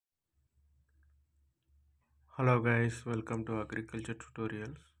Hello guys, welcome to agriculture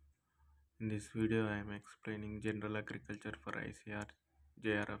tutorials. In this video I am explaining general agriculture for ICR,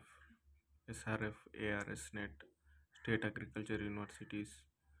 JRF, SRF, ARS NET, state agriculture universities,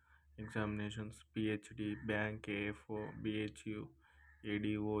 examinations, PhD, bank, AFO, BHU,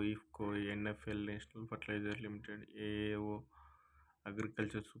 ADO, IFCO, NFL, National Fertilizer Limited, AAO,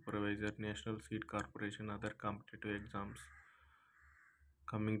 agriculture supervisor, National Seed Corporation, other competitive exams.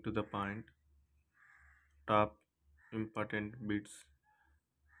 Coming to the point, top important bits.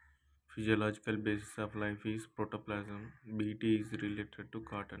 Physiological basis of life is protoplasm. Bt is related to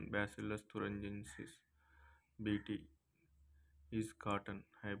cotton. Bacillus thuringiensis. Bt is cotton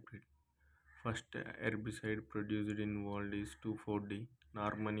hybrid. First herbicide produced in world is 2,4-D.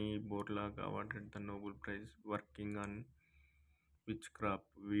 Normani Borlaug awarded the Nobel Prize working on which crop?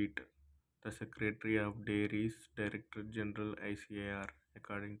 Wheat. The Secretary of Dairy is Director General ICAR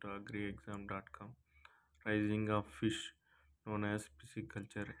according to agriexam.com. Rising of fish known as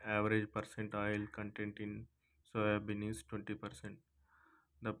pisciculture. Average percent oil content in soybean is 20%.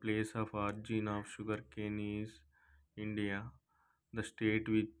 The place of origin of sugarcane is India. The state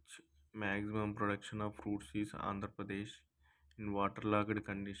which maximum production of fruits is Andhra Pradesh. In waterlogged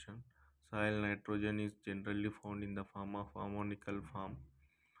condition, soil nitrogen is generally found in the form of ammonical form.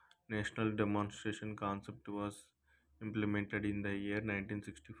 National demonstration concept was implemented in the year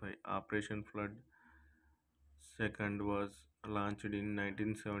 1965. Operation Flood second was launched in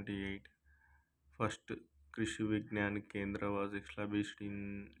 1978. First Krishi Vignan Kendra was established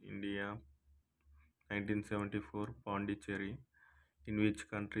in India 1974 Pondicherry. In which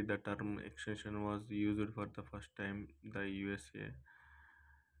country the term extension was used for the first time? The USA.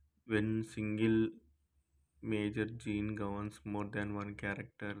 When single major gene governs more than one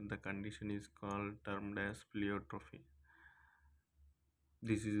character, the condition is called termed as pleiotropy.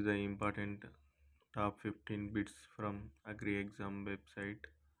 This is the important top 15 bits from AgriExam website.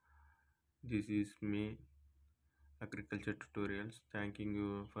 This is me, agriculture tutorials. Thanking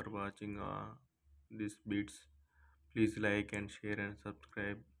you for watching these bits. Please like and share and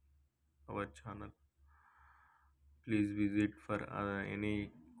subscribe our channel. Please visit for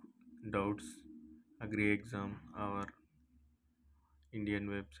any doubts AgriExam our Indian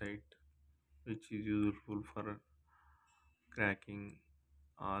website, which is useful for cracking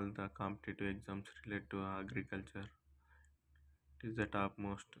all the competitive exams related to agriculture. It is the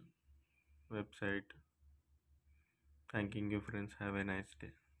topmost website. Thanking you friends. Have a nice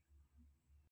day.